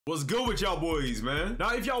What's good with y'all boys, man?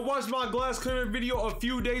 Now, if y'all watched my glass cleaner video a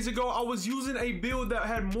few days ago, I was using a build that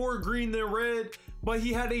had more green than red, but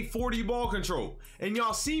he had a 40 ball control. And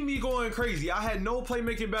y'all see me going crazy. I had no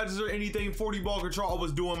playmaking badges or anything, 40 ball control, I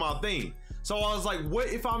was doing my thing. So I was like, what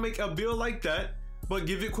if I make a build like that, but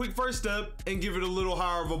give it quick first step and give it a little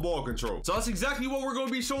higher of a ball control? So that's exactly what we're going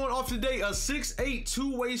to be showing off today, a 6'8"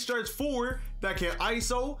 two-way stretch forward that can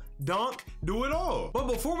ISO, dunk, do it all. But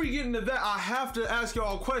before we get into that, I have to ask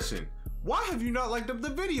y'all a question. Why have you not liked up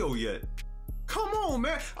the video yet? Come on,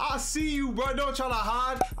 man. I see you, bro. Don't try to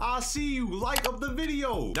hide. I see you. Like up the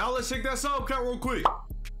video. Now let's check that sub count real quick.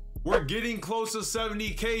 We're getting close to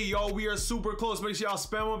 70K, y'all. We are super close. Make sure y'all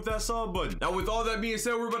spam up that sub button. Now, with all that being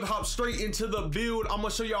said, we're about to hop straight into the build. I'm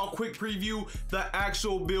gonna show y'all a quick preview. The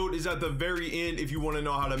actual build is at the very end if you want to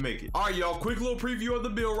know how to make it. All right, y'all. Quick little preview of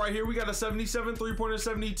the build right here. We got a 77 3-pointer,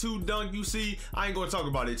 72 dunk. You see, I ain't gonna talk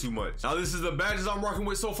about it too much. Now, this is the badges I'm rocking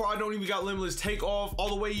with so far. I don't even got limitless takeoff all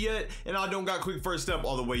the way yet, and I don't got quick first step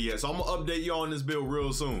all the way yet. So I'm gonna update y'all on this build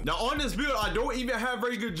real soon. Now, on this build, I don't even have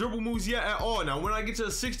very good dribble moves yet at all. Now, when I get to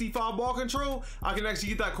a 65 ball control, I can actually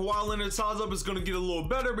get that Kawhi Leonard size up. It's gonna get a little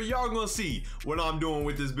better, but y'all gonna see what I'm doing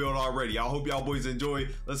with this build already. I hope y'all boys enjoy.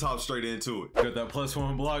 Let's hop straight into it. Got that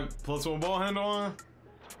 +1 block, +1 ball handle on.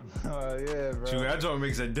 Oh yeah, bro. Shoot, that joint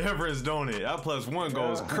makes a difference, don't it? That +1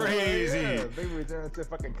 goes crazy. Yeah, baby return to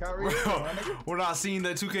fucking Kyrie. When I seen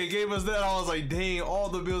that 2K gave us that, I was like, dang, all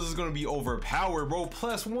the builds is gonna be overpowered, bro.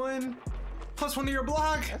 +1 to your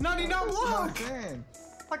block, 99 block.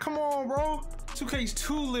 Like, come on, bro. 2K's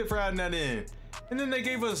too lit for adding that in. And then they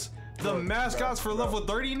gave us the mascots for level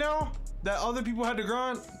 30 now that other people had to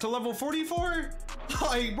grind to level 44.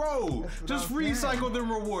 Like, bro, just recycle them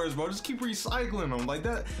rewards, bro. Just keep recycling them. Like,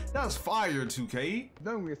 that's fire, 2K.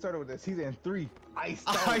 Don't get started with the season 3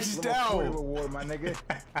 iced out reward, my nigga.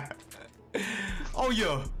 Oh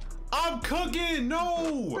yeah, I'm cooking.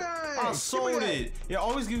 No, dang, I sold it. Yeah,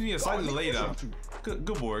 always gives me a slightly laid out. Good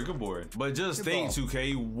board, good board. But just think,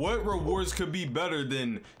 2K, what rewards could be better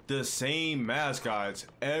than the same mascots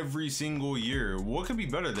every single year? What could be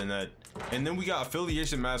better than that? And then we got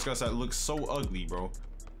affiliation mascots that look so ugly, bro.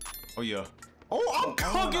 Oh yeah. Oh, I'm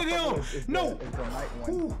cooking him. No.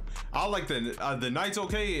 I like the Knight's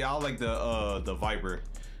okay. I like the Viper.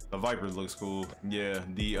 The Viper looks cool. Yeah.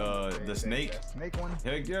 The snake. Snake one.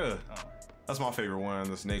 Heck yeah. That's my favorite one.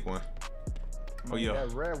 The snake one. Oh yeah.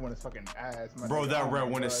 That red one is fucking ass, bro. That red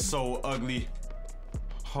one is so ugly.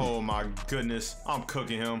 Oh my goodness. I'm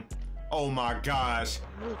cooking him. Oh my gosh.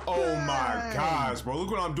 Oh my gosh, bro. Look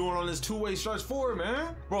what I'm doing on this two-way stretch forward,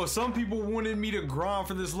 man. Bro, some people wanted me to grind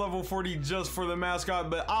for this level 40 just for the mascot,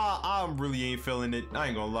 but I really ain't feeling it. I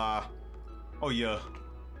ain't gonna lie. Oh yeah.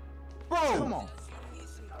 Bro. Come on.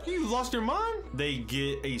 You lost your mind? They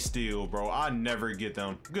get a steal, bro. I never get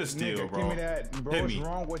them. Good steal, bro. Give me that, bro. Hit What's me.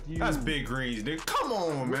 Wrong with you? That's big greens, dude. Come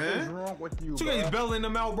on, man. What's wrong with you, 2K's belling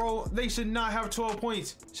them out, bro. They should not have 12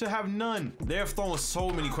 points. Should have none. They have thrown so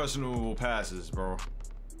many questionable passes, bro.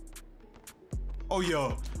 Oh,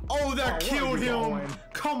 yeah. Oh, that killed him.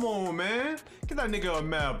 Come on, man. Get that nigga a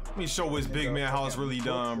map. Let me show his big man how it's really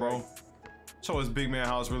done, bro. Show his big man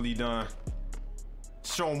how it's really done.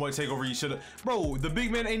 Show him what takeover he should have. Bro, the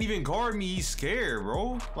big man ain't even guard me. He's scared,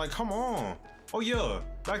 bro. Like, come on. Oh, yeah.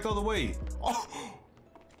 Back the other way.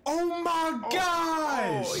 Oh my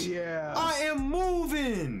gosh. Oh, yeah. I am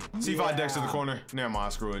moving. See if I dex to the corner. Never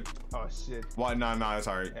mind. Screw it. Oh, shit. Why? Nah, it's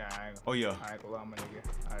all right. Yeah, oh, yeah. I ain't gonna lie, my nigga.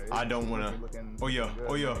 I don't want to. Oh, yeah.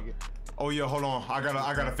 Oh, yeah. Oh yeah, hold on. I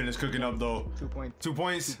gotta finish cooking up though. 2 points. 2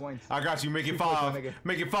 points. 2 points. I got you. Make it 5.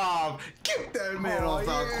 Make it 5. Get that man off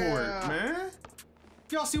our court, man.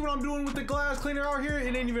 Y'all see what I'm doing with the glass cleaner out here?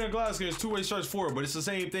 It ain't even a glass cleaner. It's two-way stretch forward, but it's the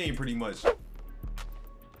same thing pretty much.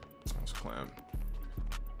 Let's clamp.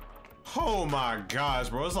 Oh my gosh,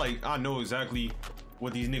 bro. It's like I know exactly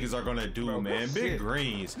what these niggas are gonna do, bro, man. Big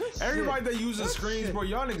greens. Everybody that uses screens, bro,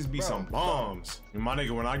 y'all niggas be some bombs. And my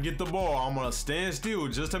nigga, when I get the ball, I'm gonna stand still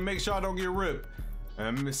just to make sure I don't get ripped. And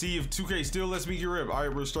I'm gonna see if 2K still lets me get ripped. All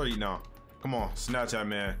right, we're straight now. Come on, snatch that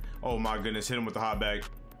man. Oh my goodness, hit him with the hot bag.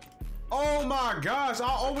 Oh my gosh, I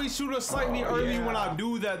always shoot a slightly early when I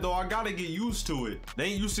do that though. I gotta get used to it. They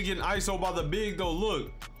ain't used to getting ISO by the big though.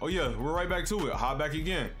 Look. Oh yeah, we're right back to it. Hot back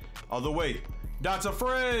again. Other way. That's a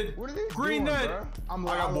Fred. What are they Green doing, net. Bro?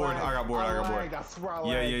 I got bored. I got bored.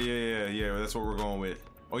 Yeah. That's what we're going with.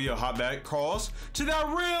 Oh yeah, hot back. Cross to that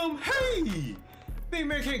rim. Hey! Big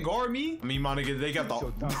man can't guard me. I mean, my nigga, they got the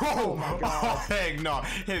bro. Oh my god. Oh, heck no.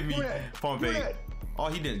 Hit me. Pump fake. Oh,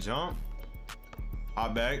 he didn't jump.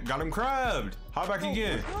 Hop back. Got him crabbed. Hop back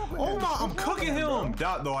again. Oh my, I'm cooking him.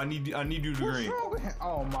 Dot though, I need you to green.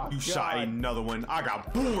 Oh my God. You shot another one. I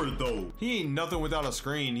got bored though. He ain't nothing without a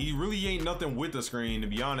screen. He really ain't nothing with a screen, to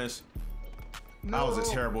be honest. No. That was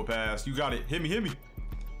a terrible pass. You got it. Hit me.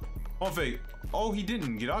 On fake. Oh, he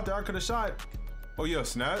didn't. Get out there. I could have shot. Oh yeah,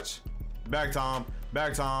 snatch. Back time.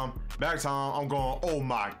 I'm going. Oh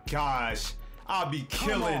my gosh. I'll be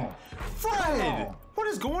killing. Fred! What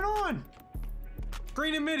is going on?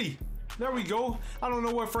 Green and midi. There we go. I don't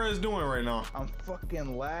know what Fred's doing right now. I'm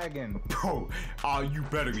fucking lagging. Bro, you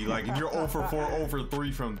better be lagging. You're 0 for 4, 0 for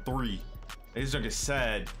 3 from 3. This junk is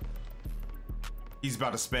sad. He's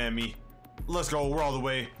about to spam me. Let's go. We're all the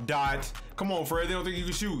way. Dot. Come on, Fred. They don't think you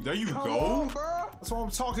can shoot. There you go. On, bro. That's what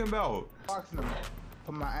I'm talking about. Boxing him.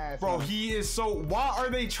 Put my ass Bro, on. he is so... Why are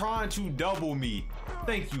they trying to double me?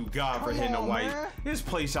 Thank you, God, for hitting a white. Man. His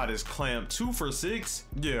play shot is clamped. 2 for 6.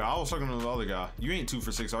 Yeah, I was talking to the other guy. You ain't 2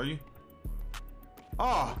 for 6, are you?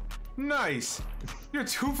 Oh, nice. You're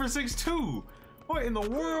 2 for 6 too. What in the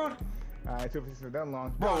world? Alright, 2 for 6 that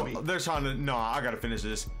long. Bro, they're trying to... No, I gotta finish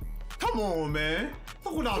this. Come on, man.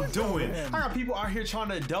 Look what I'm doing. I got people out here trying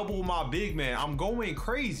to double my big man. I'm going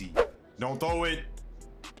crazy. Don't throw it.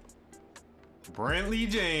 Brantley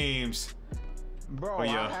James. Bro, Oh,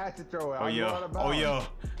 yeah. I had to throw it.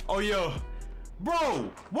 Oh yeah. Bro,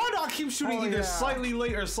 why do I keep shooting either slightly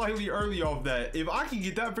late or slightly early off that? If I can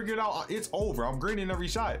get that figured out, it's over. I'm greening every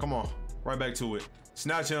shot. Come on, right back to it.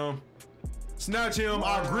 Snatch him.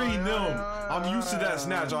 I green them. I'm used to that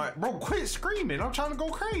snatch. All right, bro, quit screaming. I'm trying to go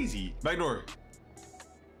crazy. Back door.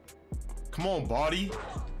 Come on, body.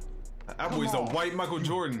 That boy's the white Michael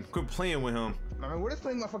Jordan. Quit playing with him. I mean, what is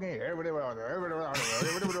playing my fucking hair?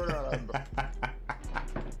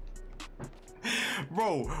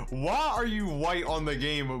 Bro, why are you white on the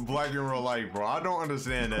game but black in real life, bro? I don't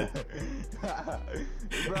understand that.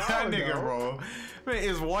 Bro, That nigga, bro. Man,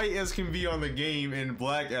 as white as can be on the game and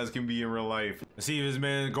black as can be in real life. Let's see if this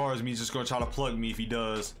man guards me. He's just gonna try to plug me if he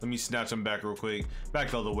does. Let me snatch him back real quick.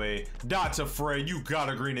 Back the other way. Dot to Fred. You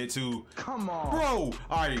gotta green it too. Come on. Bro,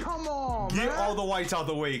 alright. Come on, Get man. all the whites out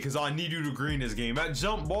the way because I need you to green this game. That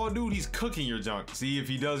jump ball, dude, he's cooking your junk. See, if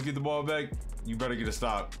he does get the ball back, you better get a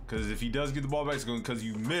stop. Because if he does get the ball back, it's going because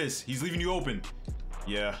you miss. He's leaving you open.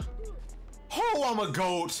 Yeah. Oh, I'm a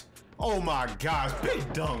goat. Oh my gosh.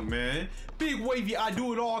 Big dunk, man. Big wavy. I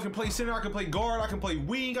do it all. I can play center. I can play guard. I can play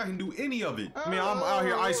wing. I can do any of it. I mean, I'm out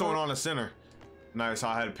here isoing on the center. Nice.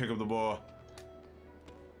 I had to pick up the ball.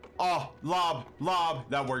 Oh, lob.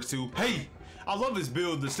 That works too. Hey, I love this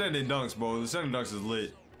build. The standing dunks, bro. The standing dunks is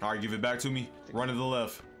lit. All right, give it back to me. Run to the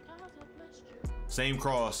left. Same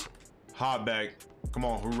cross. Hop back. Come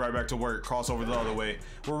on, we're right back to work. Cross over the other way.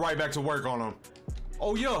 We're right back to work on them.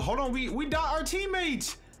 Oh yeah, hold on. We dot our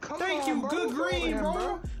teammates. Thank you. Good green,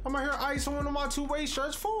 bro. I'm out here isoing on my two-way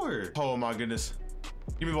stretch forward. Oh my goodness.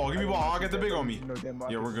 Give me the ball. I'll get the big on me.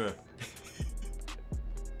 Yeah, we're good.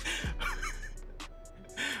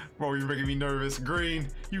 Bro, you're making me nervous. Green.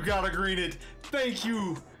 You gotta green it. Thank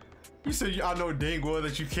you. You said I know dang well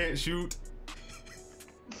that you can't shoot.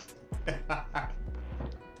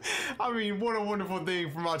 I mean, what a wonderful thing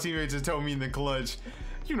for my teammates to tell me in the clutch.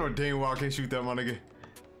 You know dang well I can't shoot that, my nigga.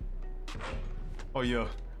 Oh yeah,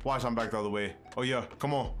 watch, I'm back the other way. Oh yeah,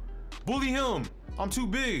 come on. Bully him. I'm too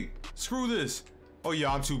big. Screw this. Oh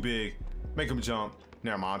yeah, I'm too big. Make him jump.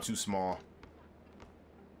 Never mind, I'm too small.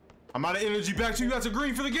 I'm out of energy. Back to you. That's a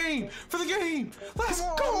green for the game. Let's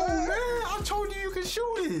go, man. I told you can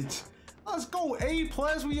shoot it. Let's go. A+.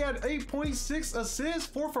 We had 8.6 assists,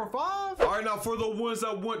 4 for 5. All right, now for the ones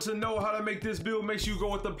that want to know how to make this build, make sure you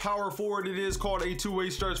go with the power forward. It is called a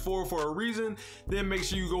two-way stretch forward for a reason. Then make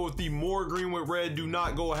sure you go with the more green with red. Do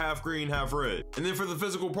not go half green, half red. And then for the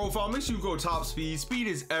physical profile, make sure you go top speed. Speed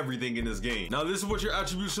is everything in this game. Now this is what your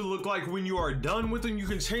attributes should look like when you are done with them. You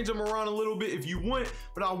can change them around a little bit if you want,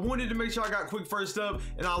 but I wanted to make sure I got quick first up,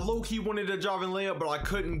 and I low-key wanted a driving layup, but I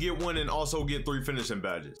couldn't get one and also get 3 finishing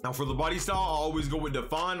badges. Now for the body style, I always go with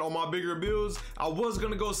defined on my bigger builds. I was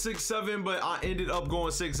gonna go 6'7", but I ended up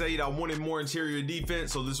going 6'8". I wanted more interior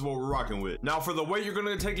defense, so this is what we're rocking with. Now for the weight, you're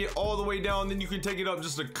gonna take it all the way down, then you can take it up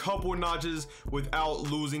just a couple notches without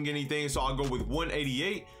losing anything. So I'll go with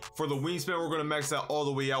 188. For the wingspan, we're gonna max that all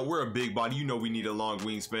the way out. We're a big body, you know we need a long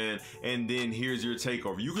wingspan. And then here's your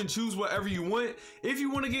takeover. You can choose whatever you want. If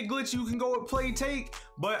you want to get glitchy, you can go with play take,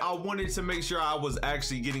 but I wanted to make sure I was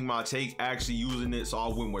actually getting my take, actually using it, so I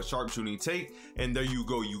went with sharpshooting take. And there you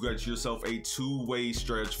go, you got yourself a two-way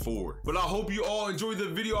stretch forward. But I hope you all enjoyed the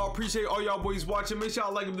video. I appreciate all y'all boys watching. Make sure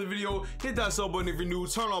y'all like the video, hit that sub button if you're new,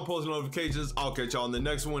 turn on post notifications. I'll catch y'all in the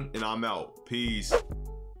next one, and I'm out. Peace.